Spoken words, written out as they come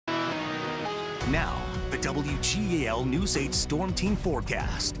Now, the WGAL News 8 Storm Team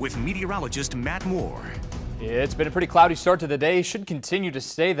forecast with meteorologist Matt Moore. It's been a pretty cloudy start to the day. Should continue to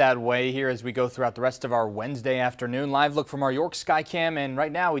stay that way here as we go throughout the rest of our Wednesday afternoon. Live look from our York Skycam, and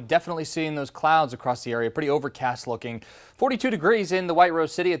right now we definitely seeing those clouds across the area. Pretty overcast looking. 42 degrees in the White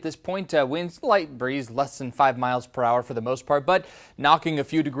Rose City at this point. Winds light breeze, less than 5 miles per hour for the most part, but knocking a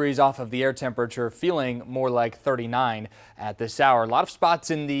few degrees off of the air temperature, feeling more like 39 at this hour. A lot of spots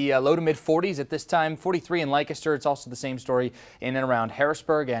in the low to mid 40s at this time. 43 in Lancaster. It's also the same story in and around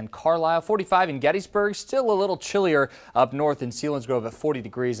Harrisburg and Carlisle. 45 in Gettysburg. Still a little chillier up north in Selinsgrove at 40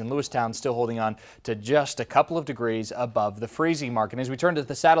 degrees, and Lewistown still holding on to just a couple of degrees above the freezing mark. And as we turn to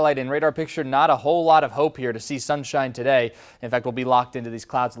the satellite and radar picture, not a whole lot of hope here to see sunshine today. In fact, we'll be locked into these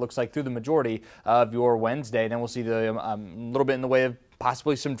clouds, it looks like, through the majority of your Wednesday. Then we'll see the little bit in the way of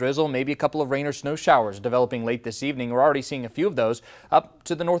possibly some drizzle, maybe a couple of rain or snow showers developing late this evening. We're already seeing a few of those up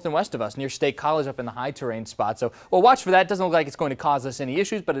to the north and west of us near State College up in the high terrain spot. So we'll watch for that. Doesn't look like it's going to cause us any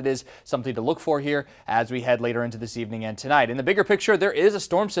issues, but it is something to look for here as we head later into this evening and tonight. In the bigger picture, there is a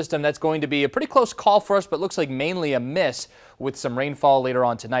storm system that's going to be a pretty close call for us, but looks like mainly a miss with some rainfall later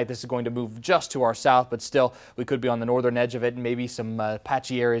on tonight. This is going to move just to our south, but still we could be on the northern edge of it and maybe some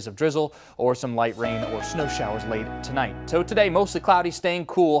patchy areas of drizzle or some light rain or snow showers late tonight. So today, mostly cloudy, staying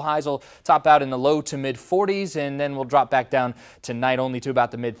cool. Highs will top out in the low to mid 40s, and then we'll drop back down tonight only to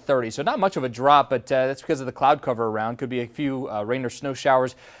about the mid 30s. So not much of a drop, but that's because of the cloud cover around. Could be a few rain or snow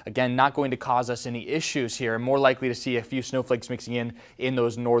showers. Again, not going to cause us any issues here. More likely to see a few snowflakes mixing in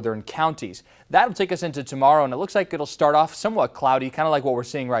those northern counties. That'll take us into tomorrow, and it looks like it'll start off somewhat cloudy, kind of like what we're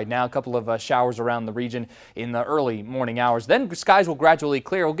seeing right now. A couple of showers around the region in the early morning hours. Then skies will gradually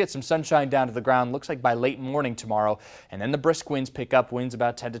clear. We'll get some sunshine down to the ground, looks like by late morning tomorrow. And then the brisk winds pick up, winds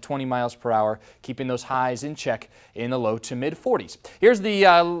about 10 to 20 miles per hour, keeping those highs in check in the low to mid 40s. Here's the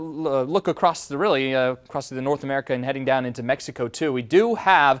look across the North America and heading down into Mexico too. We do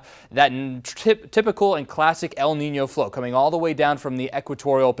have that typical and classic El Nino flow coming all the way down from the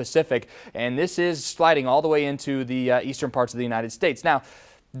equatorial Pacific, and this is sliding all the way into the eastern parts of the United States. Now,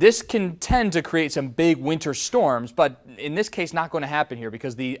 this can tend to create some big winter storms, but in this case not going to happen here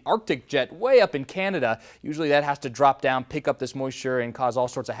because the Arctic jet way up in Canada, usually that has to drop down, pick up this moisture and cause all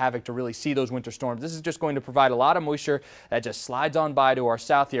sorts of havoc to really see those winter storms. This is just going to provide a lot of moisture that just slides on by to our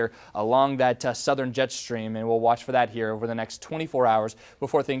south here along that southern jet stream, and we'll watch for that here over the next 24 hours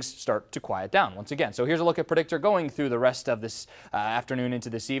before things start to quiet down once again. So here's a look at Predictor going through the rest of this afternoon into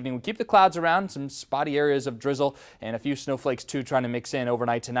this evening. We keep the clouds around, some spotty areas of drizzle and a few snowflakes too trying to mix in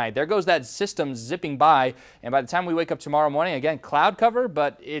overnight tonight. There goes that system zipping by, and by the time we wake up tomorrow morning, again, cloud cover,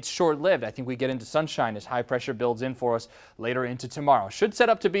 but it's short-lived. I think we get into sunshine as high pressure builds in for us later into tomorrow. Should set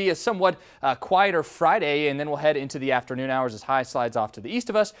up to be a somewhat quieter Friday, and then we'll head into the afternoon hours as high slides off to the east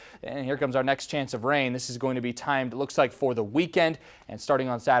of us. And here comes our next chance of rain. This is going to be timed, it looks like, for the weekend, and starting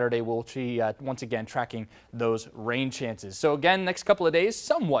on Saturday, we'll see once again tracking those rain chances. So again, next couple of days,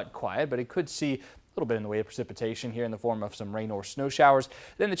 somewhat quiet, but it could see a little bit in the way of precipitation here in the form of some rain or snow showers.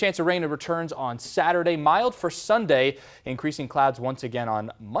 Then the chance of rain returns on Saturday, mild for Sunday, increasing clouds once again on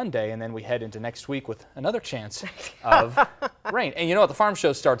Monday, and then we head into next week with another chance of rain. And you know what? The farm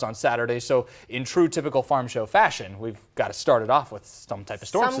show starts on Saturday, so in true typical farm show fashion, we've got to start it off with some type of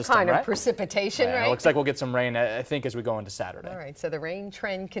storm system, some kind right? of precipitation, right? It looks like we'll get some rain, I think, as we go into Saturday. All right, so the rain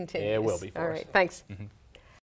trend continues. It will be for us. All right, thanks.